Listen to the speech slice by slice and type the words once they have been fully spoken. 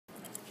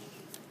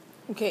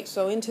Okay,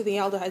 so into the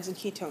aldehydes and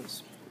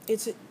ketones.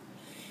 It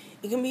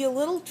can be a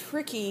little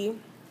tricky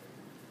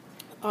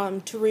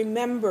to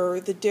remember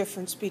the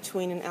difference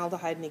between an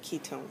aldehyde and a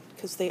ketone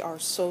because they are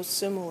so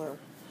similar.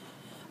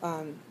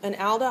 An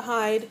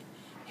aldehyde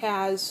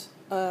has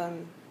a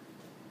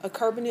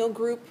carbonyl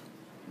group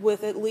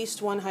with at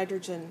least one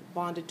hydrogen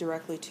bonded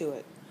directly to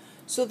it.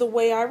 So the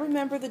way I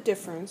remember the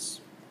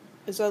difference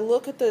is I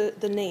look at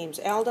the names,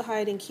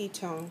 aldehyde and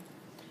ketone.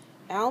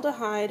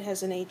 Aldehyde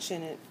has an H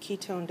in it,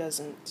 ketone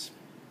doesn't.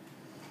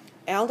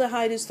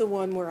 Aldehyde is the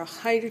one where a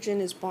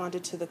hydrogen is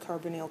bonded to the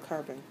carbonyl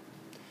carbon,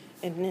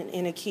 and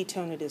in a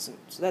ketone it isn't.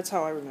 So that's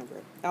how I remember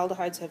it.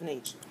 Aldehydes have an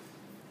H.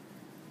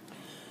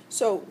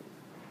 So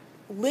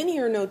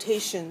linear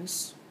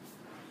notations,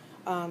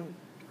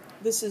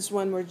 this is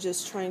when we're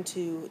just trying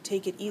to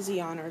take it easy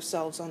on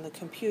ourselves on the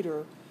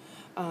computer.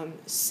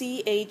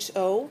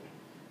 CHO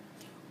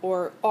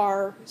or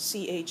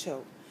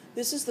RCHO.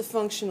 This is the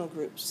functional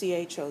group,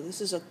 CHO. This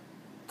is a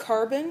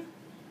carbon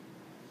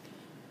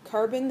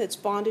that's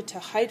bonded to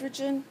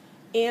hydrogen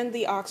and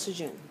the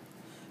oxygen.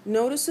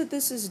 Notice that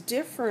this is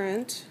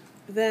different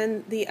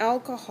than the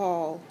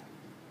alcohol,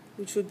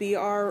 which would be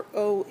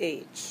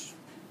ROH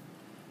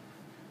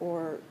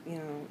or,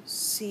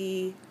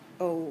 COH.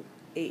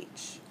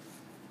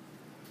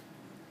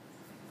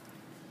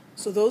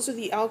 So those are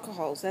the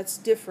alcohols. That's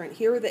different.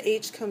 Here the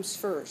H comes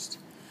first.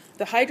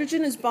 The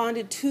hydrogen is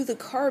bonded to the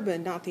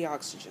carbon, not the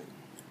oxygen.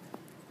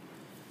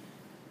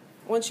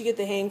 Once you get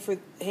the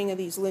hang of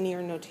these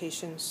linear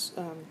notations,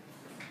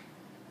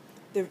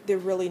 they're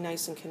really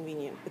nice and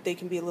convenient, but they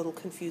can be a little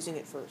confusing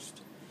at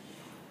first.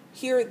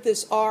 Here,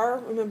 this R,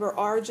 remember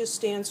R just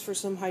stands for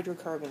some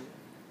hydrocarbon.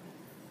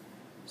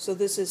 So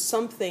this is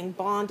something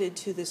bonded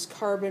to this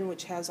carbon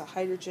which has a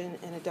hydrogen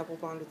and a double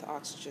bond with the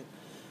oxygen.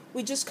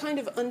 We just kind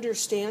of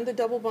understand the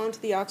double bond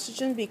to the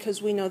oxygen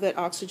because we know that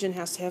oxygen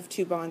has to have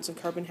 2 bonds and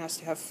carbon has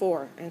to have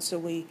 4. And so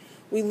we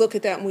look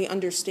at that and we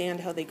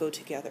understand how they go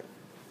together.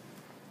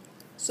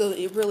 So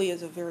it really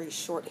is a very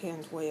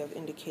shorthand way of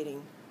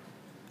indicating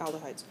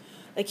aldehydes.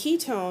 A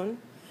ketone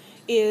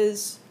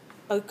is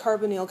a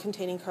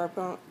carbonyl-containing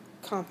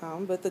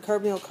compound, but the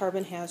carbonyl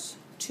carbon has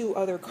 2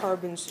 other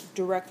carbons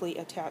directly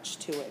attached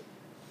to it.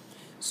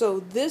 So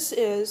this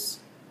is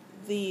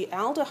the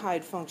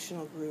aldehyde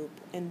functional group,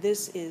 and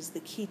this is the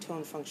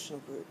ketone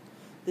functional group.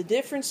 The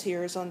difference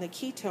here is on the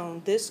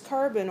ketone, this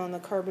carbon on the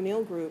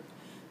carbonyl group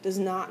does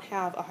not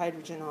have a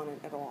hydrogen on it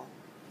at all,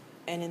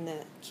 and in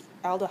the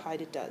aldehyde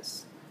it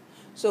does.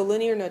 So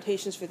linear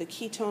notations for the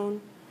ketone,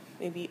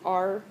 maybe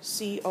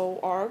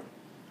RCOR.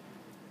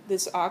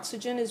 This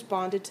oxygen is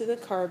bonded to the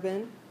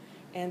carbon,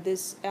 and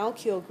this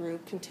alkyl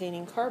group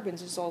containing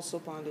carbons is also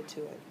bonded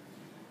to it.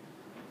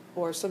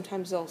 Or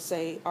sometimes they'll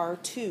say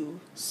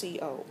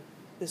R2CO.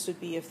 This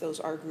would be if those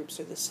R groups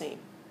are the same.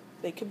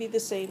 They could be the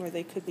same or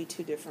they could be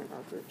 2 different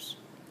R groups.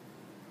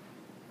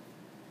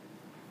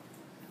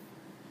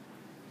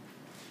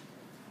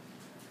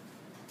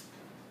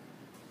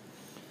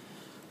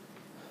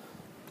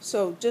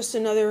 So just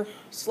another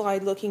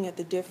slide looking at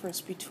the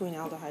difference between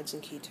aldehydes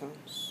and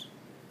ketones.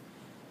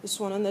 This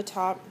one on the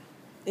top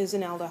is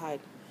an aldehyde.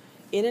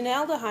 In an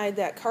aldehyde,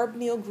 that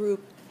carbonyl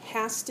group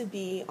has to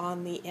be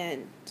on the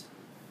end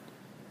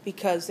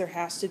because there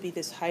has to be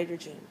this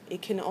hydrogen.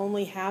 It can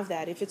only have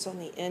that if it's on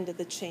the end of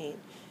the chain.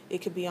 It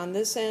could be on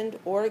this end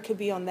or it could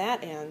be on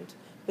that end,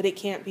 but it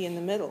can't be in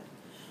the middle.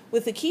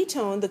 With the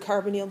ketone, the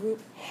carbonyl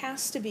group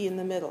has to be in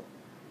the middle.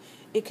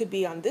 It could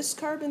be on this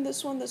carbon,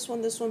 this one, this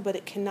one, this one, but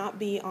it cannot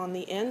be on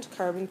the end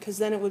carbon because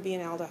then it would be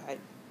an aldehyde.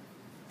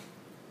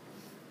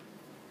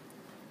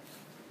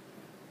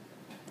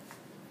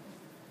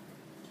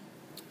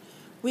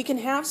 We can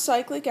have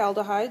cyclic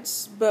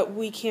aldehydes, but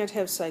we can't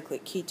have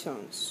cyclic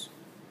ketones.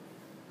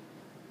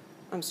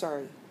 I'm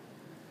sorry,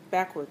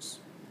 backwards.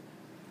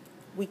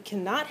 We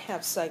cannot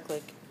have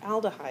cyclic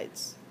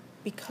aldehydes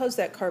because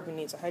that carbon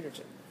needs a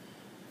hydrogen,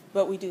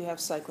 but we do have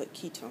cyclic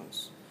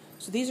ketones.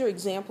 So these are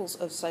examples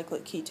of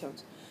cyclic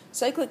ketones.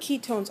 Cyclic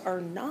ketones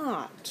are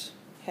not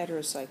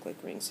heterocyclic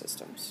ring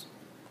systems.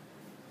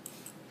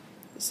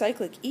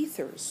 Cyclic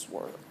ethers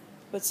were,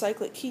 but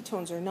cyclic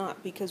ketones are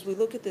not because we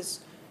look at this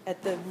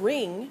at the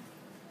ring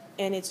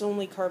and it's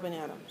only carbon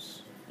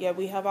atoms. Yeah,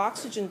 we have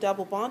oxygen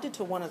double bonded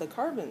to one of the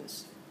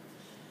carbons,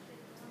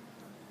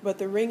 but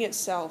the ring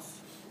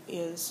itself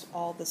is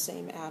all the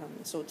same atom,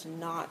 so it's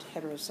not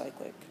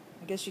heterocyclic.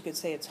 I guess you could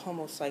say it's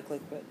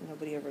homocyclic, but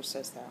nobody ever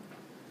says that.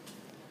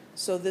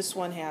 So this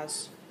one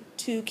has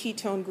 2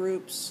 ketone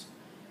groups.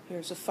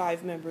 Here's a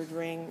 5-membered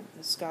ring.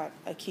 It's got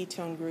a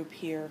ketone group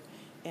here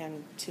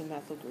and 2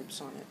 methyl groups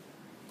on it.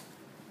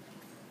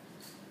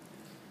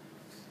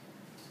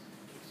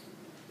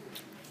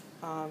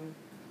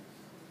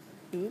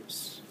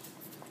 Oops.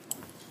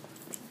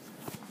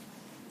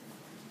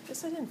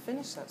 Guess I didn't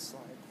finish that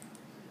slide.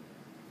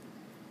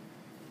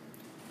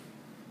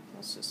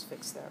 Let's just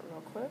fix that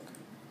real quick.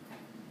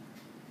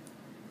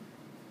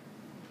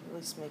 At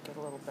least make it a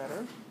little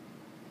better.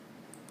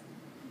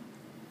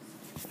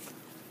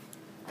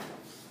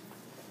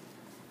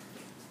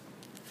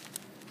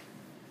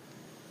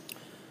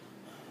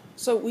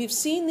 So we've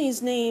seen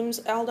these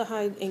names,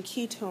 aldehyde and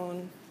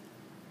ketone,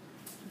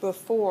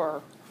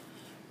 before,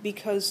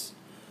 because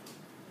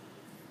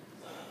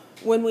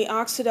when we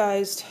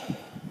oxidized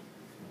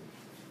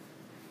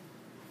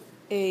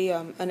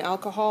an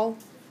alcohol,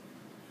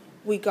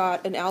 we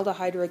got an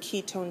aldehyde or a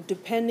ketone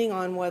depending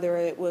on whether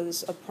it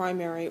was a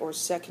primary or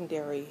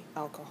secondary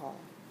alcohol.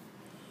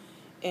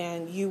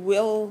 And you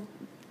will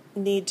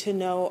need to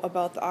know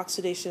about the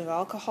oxidation of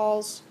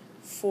alcohols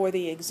for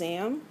the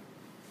exam.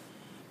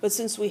 But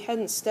since we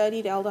hadn't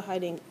studied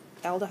aldehydes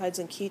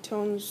and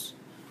ketones,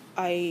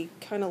 I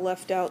kind of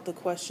left out the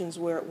questions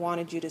where it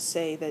wanted you to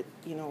say that,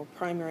 a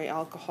primary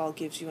alcohol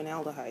gives you an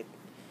aldehyde.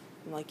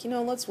 I'm like,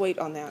 let's wait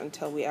on that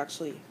until we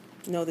actually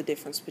know the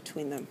difference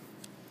between them.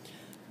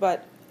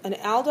 But an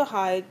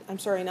alcohol,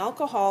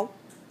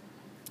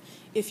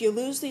 if you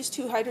lose these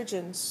two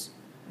hydrogens,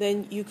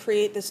 then you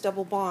create this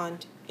double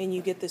bond and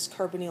you get this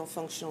carbonyl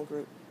functional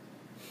group.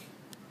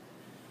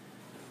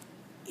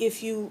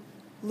 If you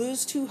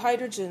lose two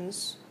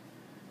hydrogens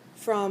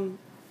from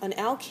an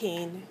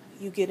alkane,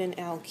 you get an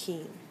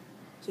alkene.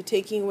 So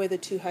taking away the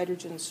two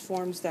hydrogens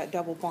forms that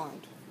double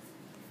bond.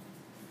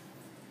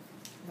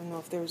 I don't know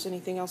if there was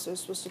anything else I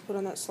was supposed to put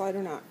on that slide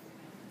or not.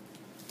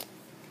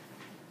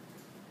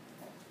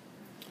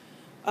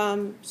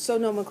 So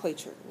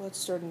nomenclature. Let's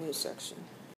start a new section.